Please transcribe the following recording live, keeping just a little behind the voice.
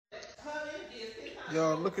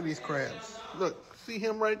Y'all, look at these crabs. Look, see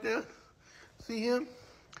him right there? See him?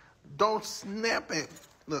 Don't snap it.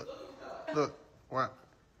 Look, look, what?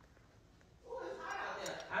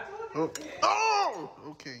 Oh, oh!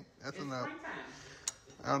 Okay, that's enough.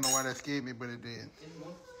 I don't know why that scared me, but it did.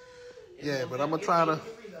 Yeah, but I'm gonna try to.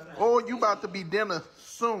 Oh, you about to be dinner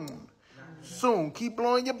soon. Soon. Keep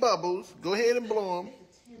blowing your bubbles. Go ahead and blow them.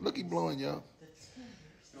 Look, he blowing, y'all.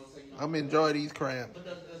 I'm enjoying these crabs.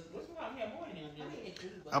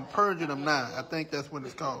 I'm purging them now. I think that's what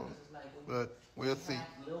it's called. But we'll see.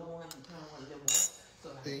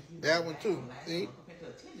 See? That one too. See?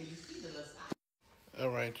 All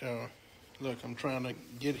right, y'all. Look, I'm trying to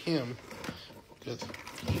get him because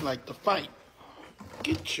he like to fight.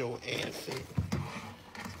 Get your ass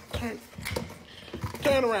in.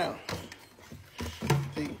 Turn around.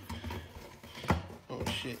 See? Oh,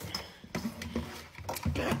 shit.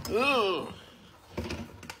 Ugh.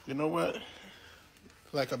 You know what?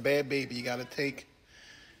 Like a bad baby, you gotta take.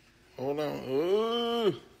 Hold on.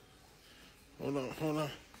 Ugh. Hold on.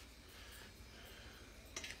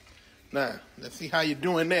 Now, let's see how you're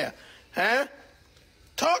doing there. Huh?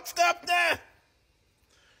 Talk stuff there.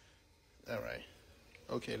 All right.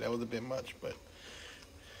 Okay, that was a bit much, but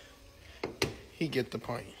he get the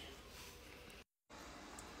point.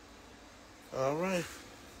 All right.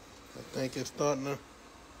 I think it's starting to.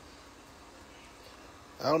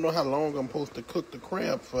 I don't know how long I'm supposed to cook the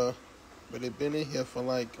crab for, but it's been in here for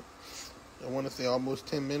like, I want to say almost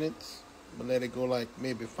 10 minutes. I'm going to let it go like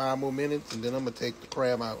maybe 5 more minutes, and then I'm going to take the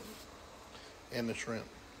crab out and the shrimp.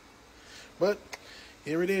 But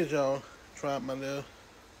here it is, y'all. Try out my little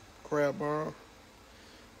crab bar.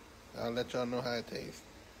 I'll let y'all know how it tastes.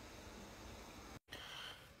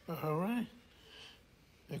 All right.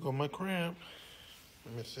 There go my crab.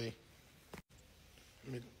 Let me see.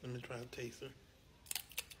 Let me try to taste it.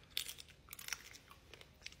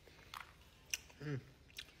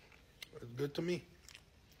 It's good to me.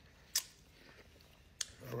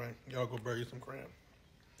 All right, y'all go bury some crab.